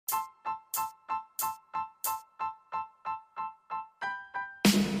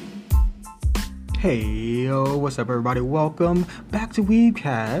Hey, yo, what's up, everybody? Welcome back to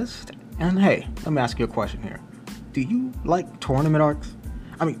Weebcast. And hey, let me ask you a question here. Do you like tournament arcs?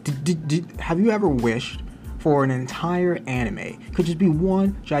 I mean, have you ever wished for an entire anime could just be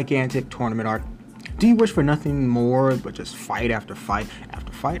one gigantic tournament arc? Do you wish for nothing more but just fight after fight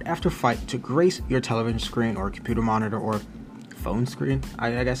after fight after fight to grace your television screen or computer monitor or phone screen?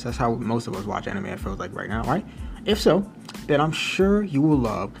 I guess that's how most of us watch anime, it feels like right now, right? If so, then I'm sure you will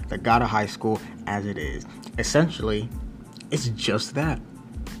love the God of High School as it is. Essentially, it's just that.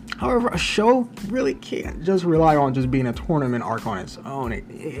 However, a show really can't just rely on just being a tournament arc on its own.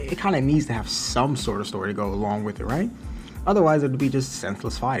 It kind of needs to have some sort of story to go along with it, right? Otherwise, it would be just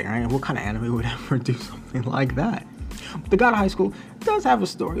senseless fighting, right? What kind of anime would ever do something like that? The God of High School does have a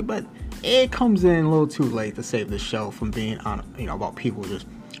story, but it comes in a little too late to save the show from being on, about people just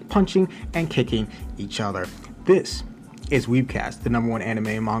punching and kicking each other. This is Weebcast, the #1 anime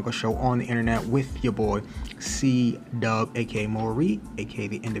and manga show on the internet with your boy C-Dub, aka Maury, aka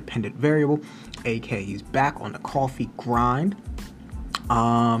the Independent Variable, aka he's back on the coffee grind,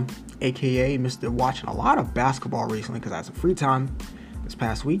 aka Mr. Watching a lot of basketball recently because I had some free time this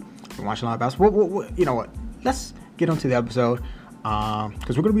past week. Been watching a lot of basketball. You know what? Let's get onto the episode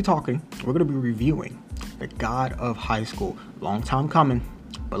because we're going to be reviewing the God of High School. Long time coming,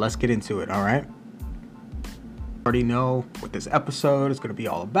 but let's get into it, all right? Already know what this episode is going to be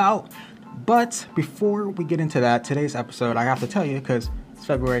all about, but before we get into that, today's episode, I have to tell you, because it's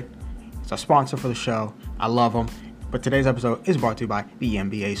February, it's a sponsor for the show, I love them, but today's episode is brought to you by the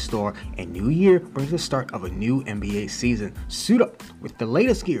NBA Store. A new year brings the start of a new NBA season. Suit up with the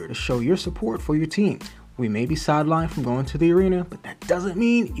latest gear to show your support for your team. We may be sidelined from going to the arena, but that doesn't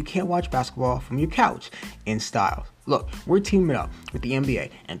mean you can't watch basketball from your couch in style. Look, we're teaming up with the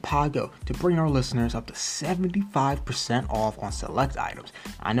NBA and Podgo to bring our listeners up to 75% off on select items.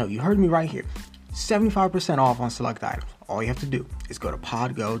 I know, you heard me right here. 75% off on select items. All you have to do is go to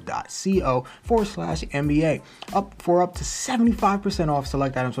podgo.co/NBA up to 75% off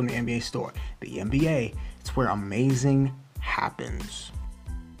select items from the NBA Store. The NBA, it's where amazing happens.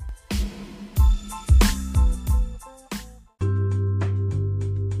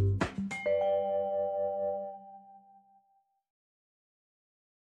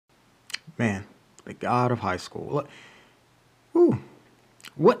 Man, the God of High School.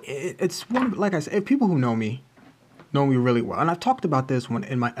 It's one, like I said, if people who know me really well, and I've talked about this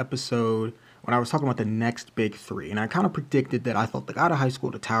in my episode when I was talking about the next big three, and I kind of predicted that I thought the God of High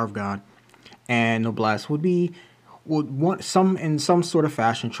School, the Tower of God, and Noblesse would in some sort of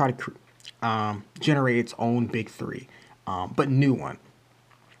fashion try to generate its own big three, but new one,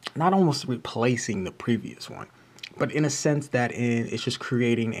 not almost replacing the previous one. But in a sense that it's just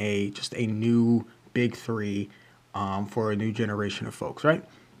creating a new big three for a new generation of folks, right?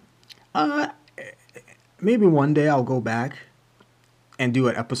 Maybe one day I'll go back and do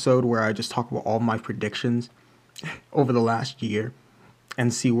an episode where I just talk about all my predictions over the last year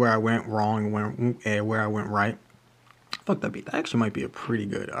and see where I went wrong and where I went right. That actually might be a pretty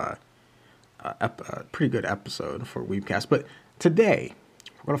good episode for Weebcast. But today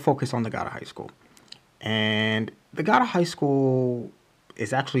we're gonna focus on the God of High School. And the God of High School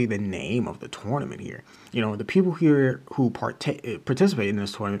is actually the name of the tournament here. The people here who participate in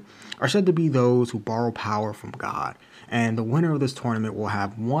this tournament are said to be those who borrow power from God. And the winner of this tournament will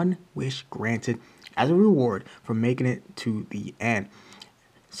have one wish granted as a reward for making it to the end.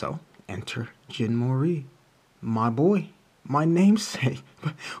 So, enter Jin Mori, my boy, my namesake,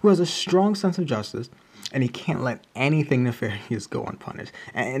 who has a strong sense of justice, and he can't let anything nefarious go unpunished.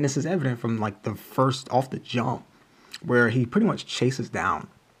 And this is evident from the first off the jump, where he pretty much chases down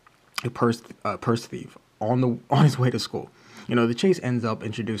a purse thief on his way to school. The chase ends up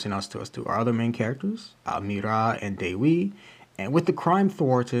introducing us to our other main characters, Mira and Daewee, and with the crime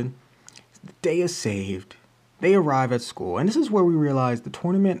thwarted, the day is saved. They arrive at school, and this is where we realize the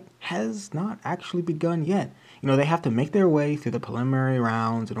tournament has not actually begun yet. They have to make their way through the preliminary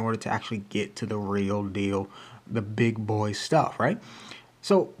rounds in order to actually get to the real deal, the big boy stuff, right?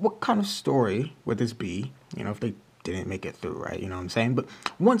 So what kind of story would this be, if they didn't make it through, right? You know what I'm saying? But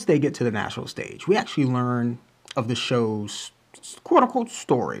once they get to the national stage, we actually learn of the show's quote-unquote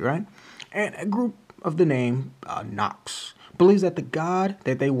story, right? And a group of the name Nox believes that the God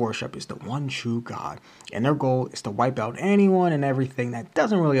that they worship is the one true God, and their goal is to wipe out anyone and everything that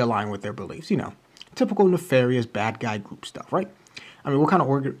doesn't really align with their beliefs. Typical nefarious bad guy group stuff, right? I mean, what kind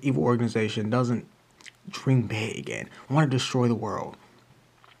of evil organization doesn't dream big and want to destroy the world?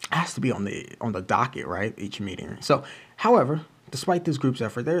 It has to be on the docket, right? Each meeting. So, however, despite this group's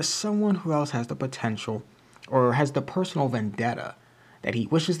effort, there is someone who else has the potential or has the personal vendetta that he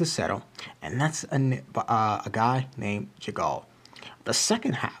wishes to settle, and that's a guy named Jagal. The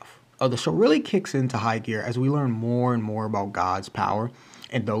second half of the show really kicks into high gear as we learn more and more about God's power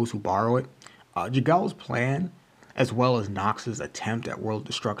and those who borrow it. Jagal's plan, as well as Nox's attempt at world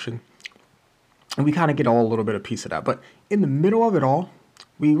destruction, and we kind of get all a little bit of piece of that. But in the middle of it all,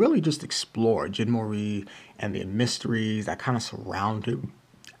 we really just explore Jin Mori and the mysteries that kind of surround him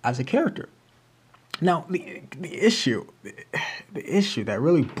as a character. Now, the issue that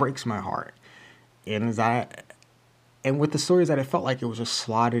really breaks my heart is that, and with the stories that it felt like it was just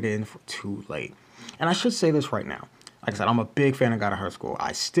slotted in for too late. And I should say this right now. Like I said, I'm a big fan of God of Highschool.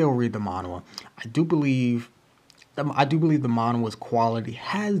 I still read the manhwa. I do believe the manhwa's quality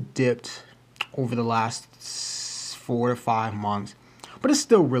has dipped over the last 4 to 5 months, but it's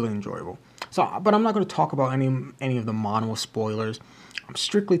still really enjoyable. So, but I'm not going to talk about any of the manhwa spoilers. I'm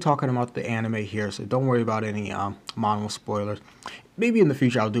strictly talking about the anime here, so don't worry about any manhwa spoilers. Maybe in the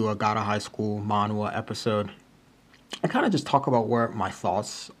future I'll do a God of Highschool manhwa episode and kind of just talk about where my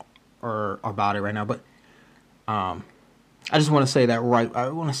thoughts are about it right now. But I just want to say that I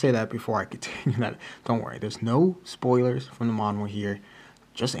want to say that before I continue that. Don't worry, there's no spoilers from the manhwa here,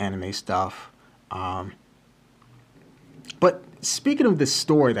 just anime stuff. But speaking of this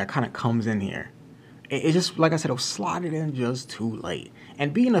story that kind of comes in here, it just, like I said, it was slotted in just too late.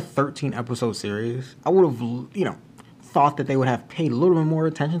 And being a 13 episode series, I would have, thought that they would have paid a little bit more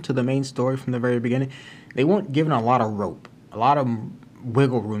attention to the main story from the very beginning. They weren't given a lot of rope, a lot of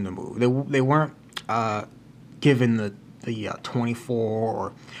wiggle room to move. They weren't given the 24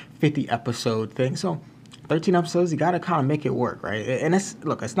 or 50 episode thing. So 13 episodes, you got to kind of make it work, right? And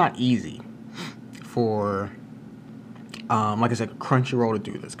it's not easy for, like I said, Crunchyroll to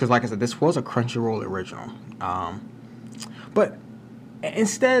do this. Because like I said, this was a Crunchyroll original. But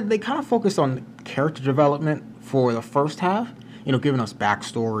instead, they kind of focused on character development for the first half. Giving us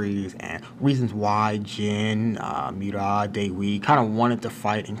backstories and reasons why Jin, Mira, Daewoo kind of wanted to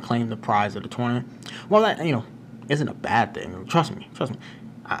fight and claim the prize of the tournament. Well, that, isn't a bad thing. Trust me.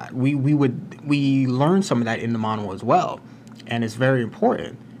 We learned some of that in the manhwa as well, and it's very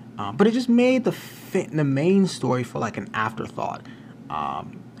important. But it just made the main story feel like an afterthought,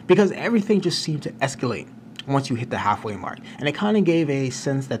 because everything just seemed to escalate once you hit the halfway mark, and it kind of gave a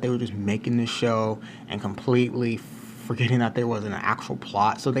sense that they were just making this show and completely forgetting that there was an actual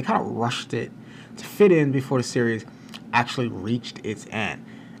plot. So they kind of rushed it to fit in before the series actually reached its end.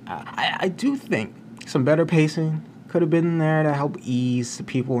 I do think some better pacing could have been there to help ease the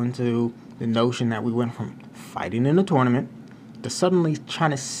people into the notion that we went from fighting in a tournament to suddenly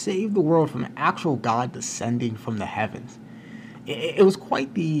trying to save the world from an actual god descending from the heavens. It was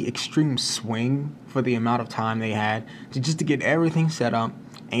quite the extreme swing for the amount of time they had to get everything set up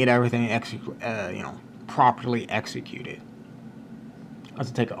and get everything properly executed. I have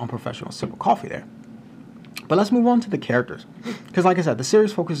to take an unprofessional sip of coffee there. But let's move on to the characters. Because like I said, the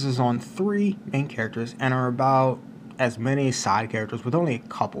series focuses on 3 main characters and are about as many side characters, with only a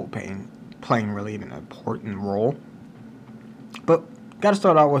couple playing really an important role. But gotta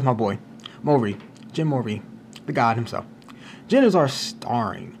start out with my boy, Mori, Jin Mori, the god himself. Jin is our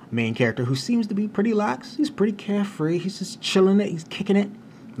starring main character who seems to be pretty lax. He's pretty carefree. He's just chilling it. He's kicking it,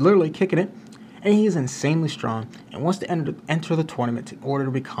 literally kicking it. And he is insanely strong and wants to enter the tournament in order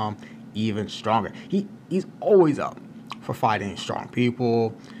to become even stronger. He's always up for fighting strong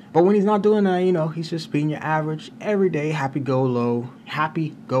people. But when he's not doing that, he's just being your average, everyday,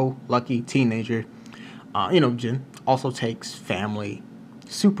 happy-go-lucky teenager. Jin also takes family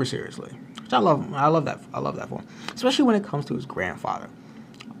super seriously, which I love. I love that for him, especially when it comes to his grandfather,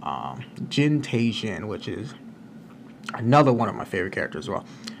 Jin Taejin, which is another one of my favorite characters as well.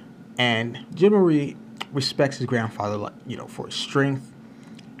 And Jin Mori respects his grandfather, for his strength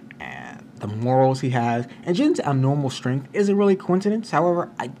and the morals he has. And Jin's abnormal strength isn't really a coincidence. However,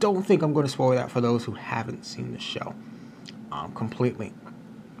 I don't think I'm going to spoil that for those who haven't seen the show completely.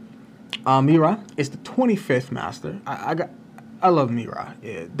 Mira is the 25th master. I love Mira.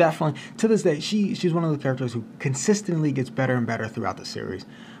 Yeah, definitely. To this day, she's one of the characters who consistently gets better and better throughout the series.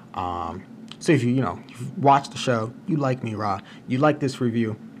 So if you've watched the show, you like Mira, you like this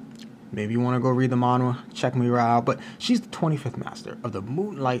review, maybe you want to go read the manhwa, check Mira out. But she's the 25th master of the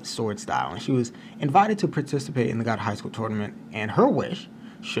Moonlight Sword Style, and she was invited to participate in the God High School tournament. And her wish,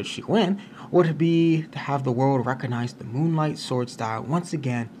 should she win, would be to have the world recognize the Moonlight Sword Style once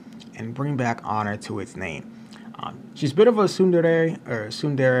again and bring back honor to its name. She's a bit of a tsundere,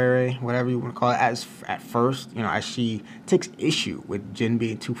 whatever you want to call it, at first, as she takes issue with Jin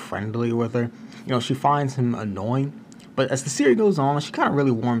being too friendly with her. She finds him annoying. But as the series goes on, she kind of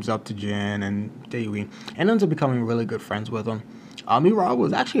really warms up to Jin and Daewoo and ends up becoming really good friends with him. Miura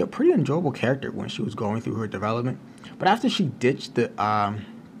was actually a pretty enjoyable character when she was going through her development, but after she ditched the her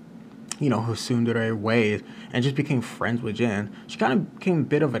tsundere ways and just became friends with Jin, she kind of became a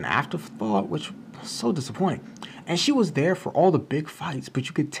bit of an afterthought, which was so disappointing. And she was there for all the big fights, but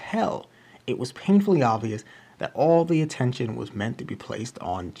you could tell it was painfully obvious that all the attention was meant to be placed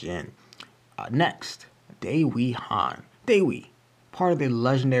on Jin. Next, Daewee Han. Daewee, part of the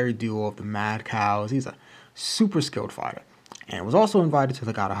legendary duo of the Mad Cows. He's a super skilled fighter and was also invited to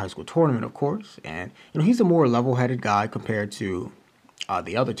the God of High School tournament, of course. And he's a more level-headed guy compared to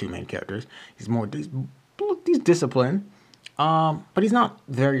the other two main characters. He's disciplined, but he's not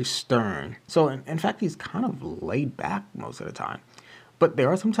very stern. So in fact, he's kind of laid back most of the time. But there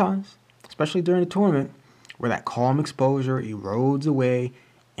are some times, especially during the tournament, where that calm exposure erodes away,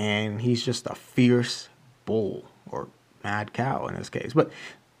 and he's just a fierce bull or mad cow in this case. But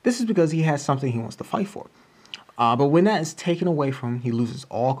this is because he has something he wants to fight for. But when that is taken away from him, he loses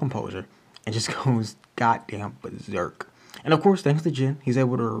all composure and just goes goddamn berserk. And of course, thanks to Jin, he's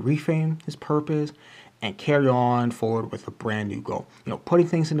able to reframe his purpose and carry on forward with a brand new goal. Putting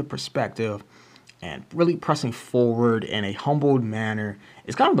things into perspective and really pressing forward in a humbled manner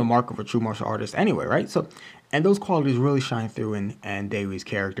is kind of the mark of a true martial artist anyway, right? So, and those qualities really shine through in Daewee's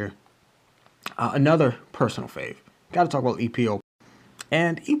character. Another personal fave. Got to talk about EPO.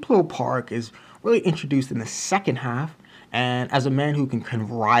 And EPO Park is really introduced in the second half, and as a man who can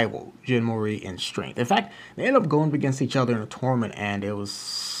rival Jin Mori in strength. In fact, they end up going against each other in a tournament, and it was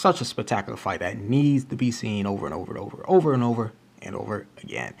such a spectacular fight that needs to be seen over and over and over and over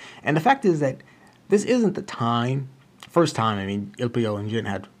again. And the fact is that this isn't the first time, Ilpio and Jin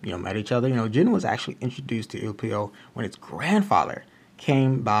had, met each other. Jin was actually introduced to Ilpio when its grandfather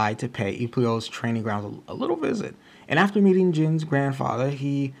came by to pay Ilpio's training grounds a little visit. And after meeting Jin's grandfather,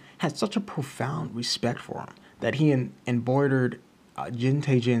 he had such a profound respect for him that he embroidered Jin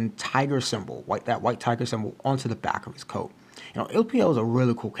Taejin tiger symbol, that white tiger symbol, onto the back of his coat. Ilpio is a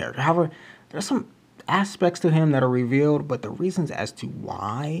really cool character. However, there's some aspects to him that are revealed, but the reasons as to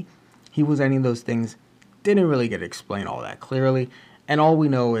why he was any of those things didn't really get explained all that clearly. And all we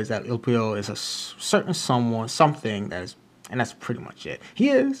know is that Ilpio is a certain something and that's pretty much it. He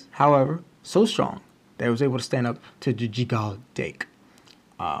is, however, so strong that he was able to stand up to Jigal Take.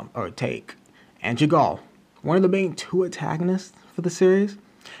 And Jigal, one of the main two antagonists for the series,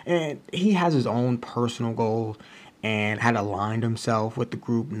 and he has his own personal goals and had aligned himself with the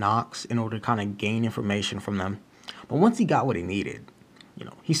group Nox in order to kind of gain information from them. But once he got what he needed,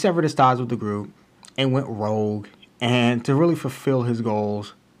 he severed his ties with the group and went rogue, and to really fulfill his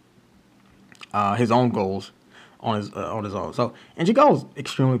goals, his own goals, on his own. So, and Jigal is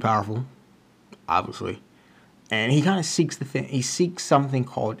extremely powerful, obviously, and he kind of seeks something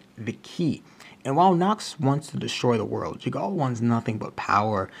called the key. And while Nox wants to destroy the world, Jigal wants nothing but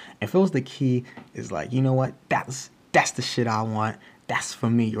power and feels the key is like, you know what, that's the shit I want. That's for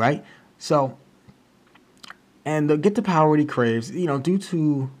me, right? So, and to get the power he craves, due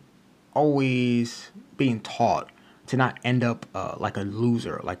to always being taught to not end up like a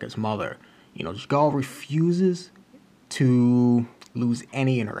loser, like his mother, Jigal refuses to lose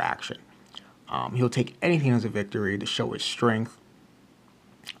any interaction. He'll take anything as a victory to show his strength.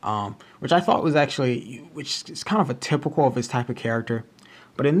 Which I thought was which is kind of a typical of his type of character.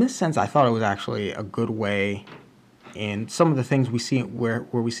 But in this sense, I thought it was actually a good way in some of the things we see where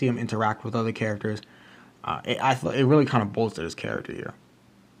we see him interact with other characters. I thought it really kind of bolstered his character here.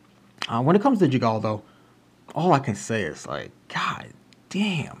 When it comes to Jigal, though, all I can say is God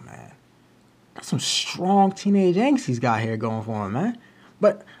damn, man. That's some strong teenage angst he's got here going for him, man.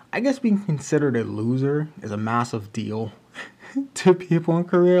 But I guess being considered a loser is a massive deal to people in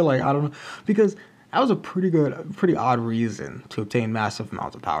Korea. I don't know, because that was a pretty odd reason to obtain massive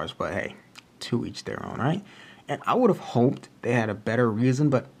amounts of powers. But hey, to each their own, right? And I would have hoped they had a better reason,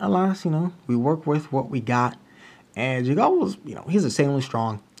 but alas, we work with what we got. And Jigal was, he's insanely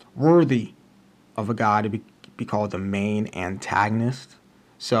strong, worthy of a guy to be called the main antagonist.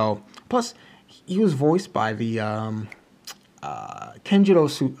 So, plus, he was voiced by the Kenjiro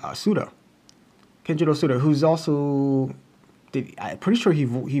Suda. Kenjiro Suda, who's also, I'm pretty sure he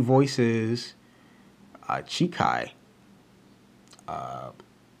voices Chikai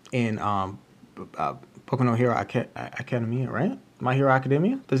in Boku no Hero Academia, right? My Hero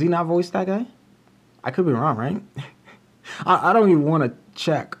Academia? Does he not voice that guy? I could be wrong, right? I don't even want to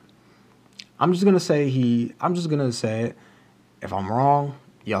check. I'm just gonna say it. If I'm wrong,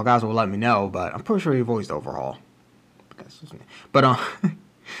 y'all guys will let me know. But I'm pretty sure he voiced Overhaul. That's his name. But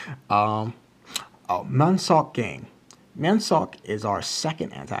Mansok Gang. Mansok is our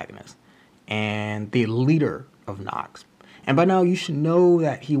second antagonist and the leader of Nox. And by now you should know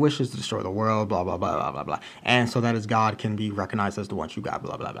that he wishes to destroy the world, blah, blah, blah, blah, blah, blah. And so that his God can be recognized as the one true God,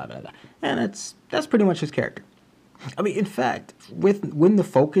 blah, blah, blah, blah, blah. And that's pretty much his character. I mean, in fact, when the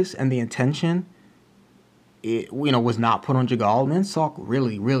focus and the intention, was not put on Jagal, Mansalk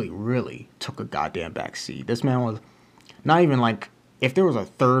really, really, really took a goddamn backseat. This man was not even like, if there was a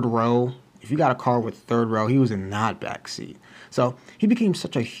third row, if you got a car with third row, he was in that backseat. So he became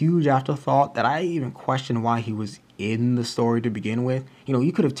such a huge afterthought that I even questioned why he was in the story to begin with.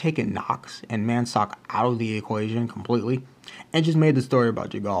 You could have taken Nox and Mansalk out of the equation completely and just made the story about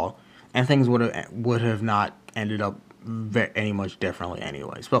Jagal, and things would have not ended up any much differently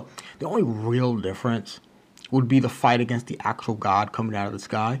anyways. But the only real difference would be the fight against the actual god coming out of the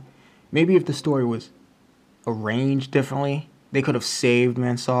sky. Maybe if the story was arranged differently, they could have saved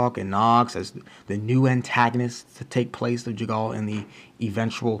Mansalk and Nox as the new antagonists to take place of Jagal in the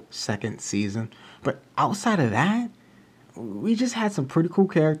eventual second season. But outside of that, we just had some pretty cool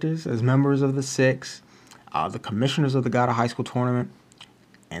characters as members of the Six, the commissioners of the God of High School tournament,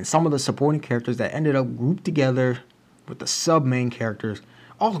 and some of the supporting characters that ended up grouped together with the sub-main characters,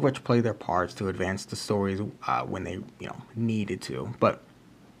 all of which play their parts to advance the stories when they needed to. But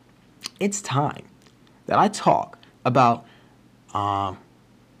it's time that I talk about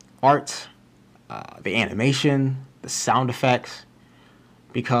art, the animation, the sound effects,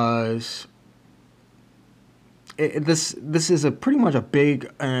 because this is pretty much a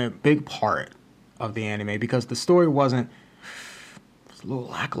big part of the anime, because the story was a little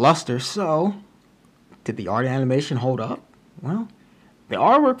lackluster. So did the art animation hold up? Well, the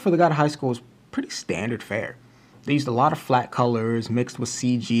artwork for the God of High School is pretty standard fare. They used a lot of flat colors mixed with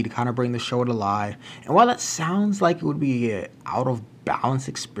CG to kind of bring the show to life. And while that sounds like it would be an out of balance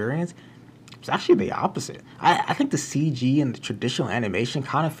experience, it's actually the opposite. I think the CG and the traditional animation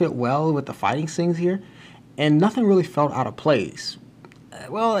kind of fit well with the fighting scenes here, and nothing really felt out of place.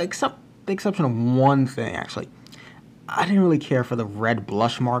 Well, except the exception of one thing, actually. I didn't really care for the red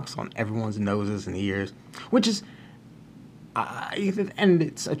blush marks on everyone's noses and ears, which is, and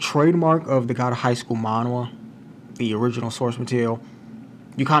it's a trademark of the God of High School manhwa, the original source material.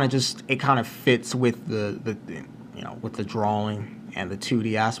 It kind of fits with with the drawing and the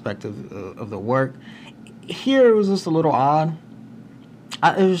 2D aspect of the work. Here it was just a little odd.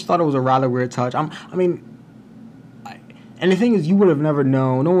 I just thought it was a rather weird touch. And the thing is, you would have never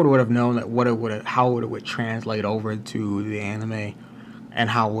known. No one would have known that how it would translate over to the anime, and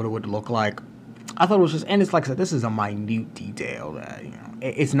how it would look like. I thought it was just, and it's like I said, this is a minute detail that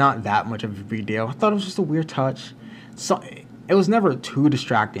it's not that much of a big deal. I thought it was just a weird touch. So it was never too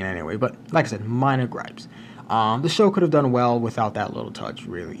distracting anyway. But like I said, minor gripes. The show could have done well without that little touch,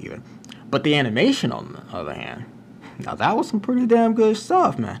 really, even. But the animation, on the other hand, now that was some pretty damn good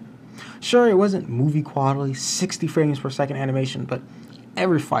stuff, man. Sure, it wasn't movie quality, 60 frames per second animation, but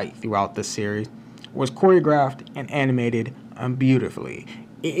every fight throughout this series was choreographed and animated beautifully.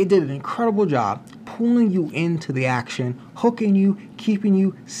 It did an incredible job pulling you into the action, hooking you, keeping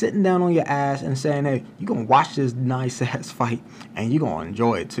you sitting down on your ass and saying, hey, you're going to watch this nice-ass fight, and you're going to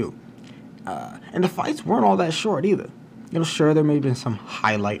enjoy it, too. And the fights weren't all that short, either. Sure, there may have been some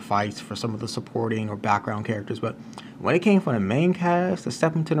highlight fights for some of the supporting or background characters, but when it came from the main cast to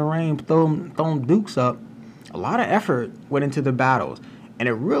step into the ring, throwing dukes up, a lot of effort went into the battles, and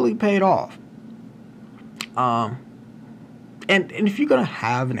it really paid off. And if you're going to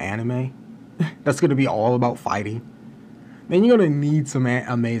have an anime that's going to be all about fighting, then you're going to need some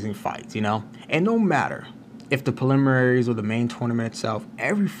amazing fights, And no matter if the preliminaries or the main tournament itself,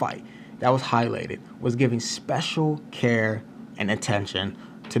 every fight that was highlighted was given special care and attention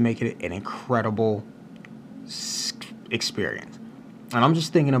to make it an incredible experience. And I'm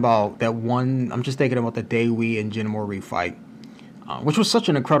just thinking about the Daewoo and Jinmori fight, which was such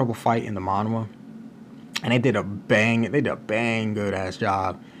an incredible fight in the manhwa. And they did a bang good ass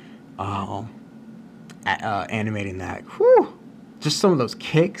job animating that. Whew. Just some of those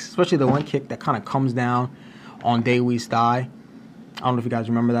kicks, especially the one kick that kind of comes down on Daewoo's thigh. I don't know if you guys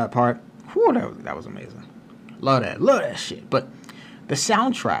remember that part. Whew, that was amazing. Love that shit. But the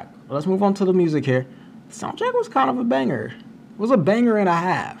soundtrack, let's move on to the music here. The soundtrack was kind of a banger. It was a banger and a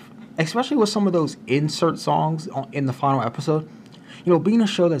half, especially with some of those insert songs in the final episode. Being a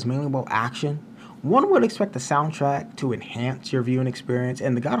show that's mainly about action, one would expect the soundtrack to enhance your viewing experience,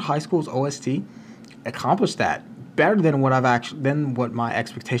 and the God of High School's OST accomplished that better than what my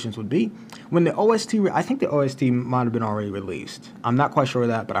expectations would be. When the OST, I think the OST might have been already released. I'm not quite sure of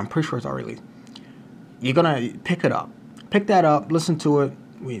that, but I'm pretty sure it's already released. You're gonna pick that up, listen to it.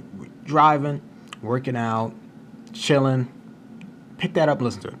 We driving, working out, chilling. Pick that up,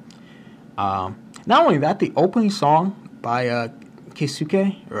 listen to it. Not only that, the opening song by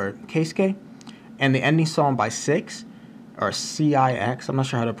Keisuke, and the ending song by Six, or CIX. I'm not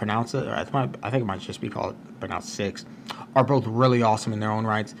sure how to pronounce it. Or I think it might just be pronounced Six. Are both really awesome in their own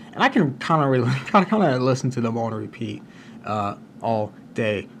rights, and I can kind of listen to them on repeat all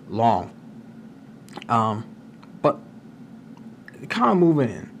day long. But kind of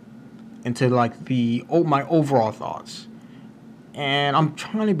moving into like my overall thoughts, and I'm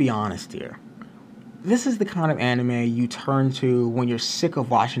trying to be honest here. This is the kind of anime you turn to when you're sick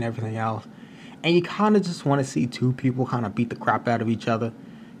of watching everything else, and you kind of just want to see two people kind of beat the crap out of each other.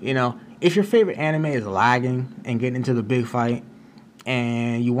 You know, if your favorite anime is lagging and getting into the big fight,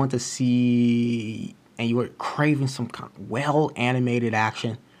 and you want to see, and you are craving some kind of well-animated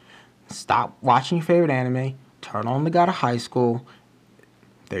action, stop watching your favorite anime, turn on the God of High School.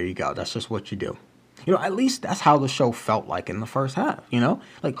 There you go. That's just what you do. You know, at least that's how the show felt like in the first half, you know?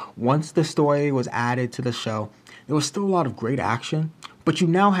 Like, once the story was added to the show, there was still a lot of great action, but you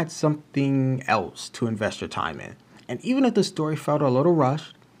now had something else to invest your time in. And even if the story felt a little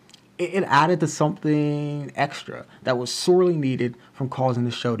rushed, it added to something extra that was sorely needed from causing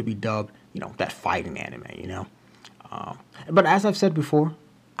the show to be dubbed, you know, that fighting anime, you know? But as I've said before,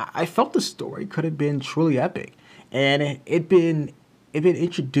 I felt the story could have been truly epic. And it'd been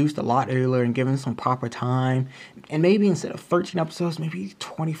introduced a lot earlier and given some proper time. And maybe instead of 13 episodes, maybe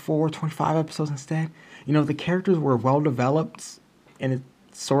 24, 25 episodes instead. You know, the characters were well developed, and it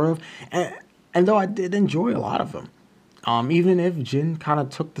sort of. And though I did enjoy a lot of them. Even if Jin kind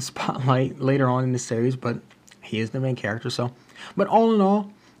of took the spotlight later on in the series, but he is the main character, so. But all in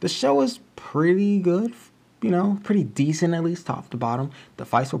all, the show is pretty good, you know, pretty decent, at least top to bottom. The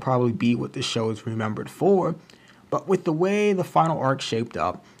fights will probably be what the show is remembered for, but with the way the final arc shaped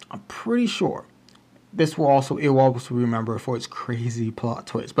up, I'm pretty sure it will also be remembered for its crazy plot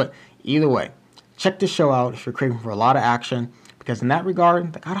twist. But either way, check the show out if you're craving for a lot of action, because in that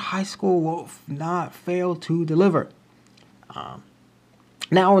regard, the God of High School will not fail to deliver.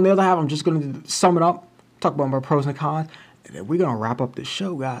 Now, on the other half, I'm just going to sum it up, talk about my pros and cons, and then we're going to wrap up this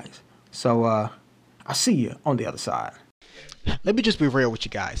show, guys. So, I'll see you on the other side. Let me just be real with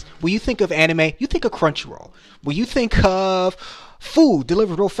you guys. When you think of anime, you think of Crunchyroll. When you think of food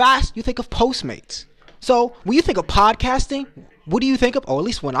delivered real fast, you think of Postmates. So, when you think of podcasting, what do you think of? Or at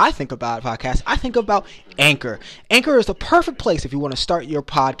least when I think about podcasts, I think about Anchor. Anchor is the perfect place if you want to start your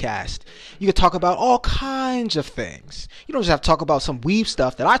podcast. You can talk about all kinds of things. You don't just have to talk about some weeb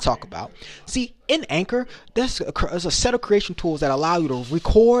stuff that I talk about. See, in Anchor, there's a set of creation tools that allow you to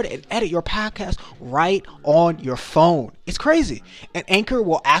record and edit your podcast right on your phone. It's crazy. And Anchor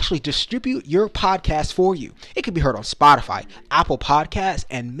will actually distribute your podcast for you. It can be heard on Spotify, Apple Podcasts,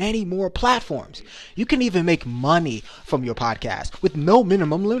 and many more platforms. You can even make money from your podcast with no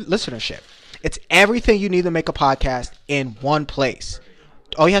minimum listenership. It's everything you need to make a podcast in one place.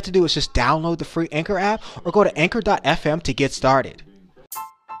 All you have to do is just download the free Anchor app or go to anchor.fm to get started.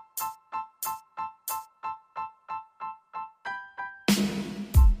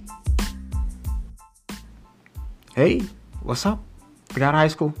 Hey, what's up? We got High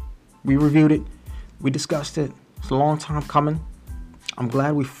School. We reviewed it. We discussed it. It's a long time coming. I'm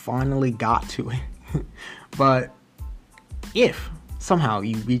glad we finally got to it. But if somehow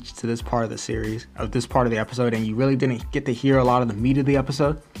you reached to this part of the series, or this part of the episode, and you really didn't get to hear a lot of the meat of the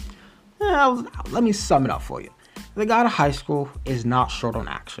episode, let me sum it up for you. The God of High School is not short on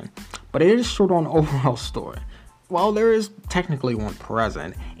action, but it is short on overall story. While there is technically one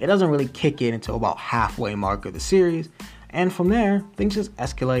present, it doesn't really kick in until about halfway mark of the series, and from there, things just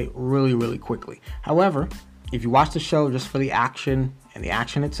escalate really, really quickly. However, if you watch the show just for the action and the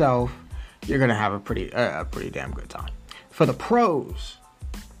action itself, you're gonna have a pretty damn good time. For the pros,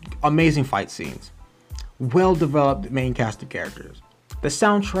 amazing fight scenes, well-developed main cast of characters. The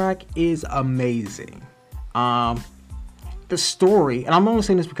soundtrack is amazing. The story, and I'm only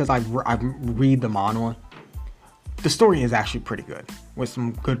saying this because I read the manhwa. The story is actually pretty good, with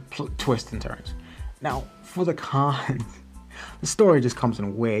some good twists and turns. Now, for the cons, the story just comes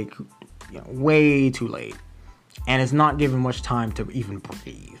in way too late, and it's not given much time to even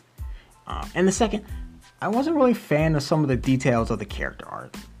breathe. And the second, I wasn't really a fan of some of the details of the character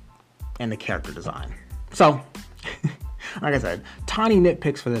art and the character design. So, like I said, tiny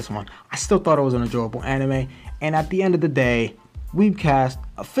nitpicks for this one. I still thought it was an enjoyable anime, and at the end of the day, Weebcast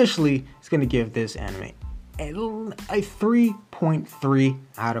officially is going to give this anime a 3.3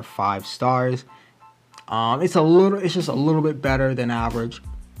 out of 5 stars. It's just a little bit better than average.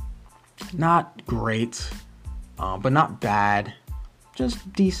 Not great, but not bad.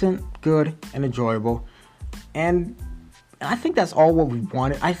 Just decent, good, and enjoyable. And I think that's all what we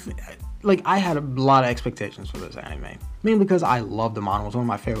wanted. like, I had a lot of expectations for this anime, mainly because I love the manga. It's one of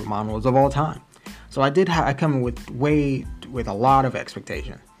my favorite mangas of all time. So I come in with a lot of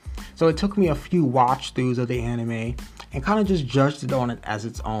expectation. So it took me a few watch throughs of the anime and kind of just judged it on it as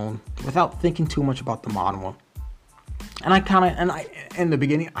its own without thinking too much about the manga. And in the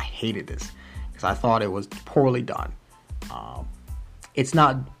beginning, I hated this because I thought it was poorly done. It's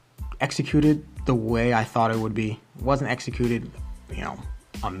not executed the way I thought it would be. It wasn't executed,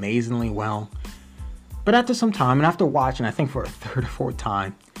 amazingly well. But after some time, and after watching, I think for a third or fourth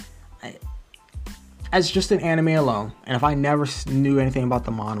time, as just an anime alone, and if I never knew anything about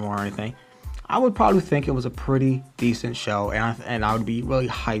the manga or anything, I would probably think it was a pretty decent show, and I would be really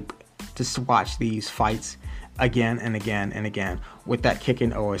hyped to watch these fights again and again and again with that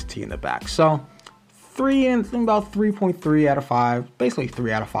kicking OST in the back. So, about 3.3 out of 5, basically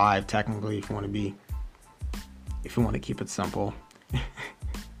 3 out of 5 technically, if you want to keep it simple.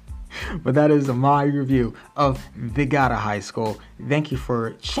 But that is my review of The God of High School. Thank you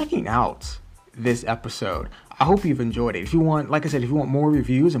for checking out this episode. I hope you've enjoyed it. If you want more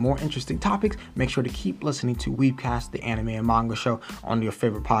reviews and more interesting topics, make sure to keep listening to Weebcast, the anime and manga show on your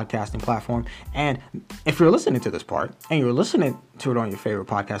favorite podcasting platform. And if you're listening to this part and you're listening to it on your favorite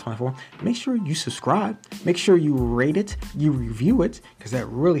podcast platform, make sure you subscribe. Make sure you rate it, you review it, because that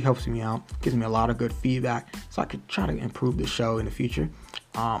really helps me out. Gives me a lot of good feedback so I could try to improve the show in the future.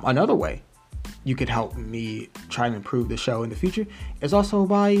 Another way you could help me try and improve the show in the future is also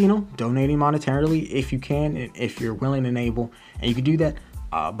by, donating monetarily if you can, and if you're willing and able. And you can do that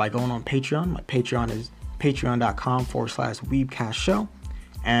by going on Patreon. My Patreon is patreon.com/Weebcast show.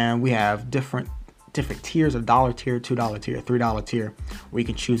 And we have different tiers, $1 tier, $2 tier, $3 tier, where you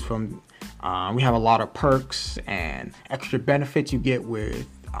can choose from. We have a lot of perks and extra benefits you get with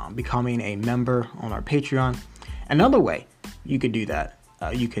becoming a member on our Patreon. Another way you could do that,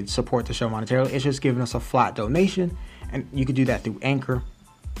 you could support the show monetarily. It's just giving us a flat donation, and you could do that through Anchor.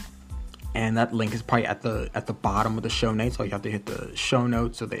 And that link is probably at the bottom of the show notes. So you have to hit the show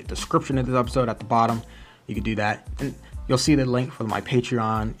notes or the description of this episode at the bottom. You can do that, and you'll see the link for my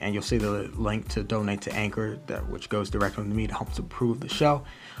Patreon, and you'll see the link to donate to Anchor, which goes directly to me to help improve the show.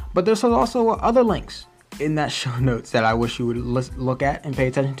 But there's also other links in that show notes that I wish you would look at and pay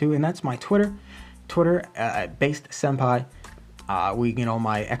attention to, and that's my Twitter at Based Senpai.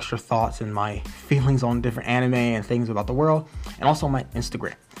 My extra thoughts and my feelings on different anime and things about the world, and also my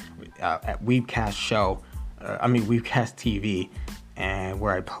Instagram at Weebcast Weebcast TV, and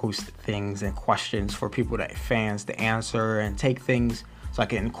where I post things and questions for fans to answer and take things so I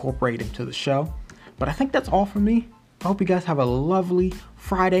can incorporate into the show. But I think that's all from me. I hope you guys have a lovely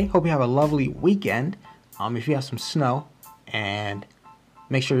Friday. Hope you have a lovely weekend. If you have some snow, and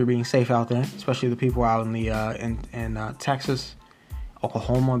make sure you're being safe out there, especially the people out in the in Texas,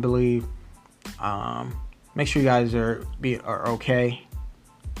 Oklahoma, I believe. Make sure you guys are okay.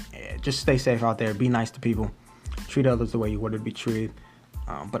 Just stay safe out there. Be nice to people. Treat others the way you would be treated.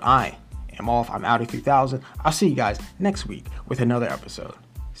 But I am off. I'm out of 3000. I'll see you guys next week with another episode.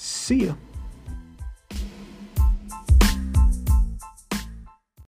 See ya.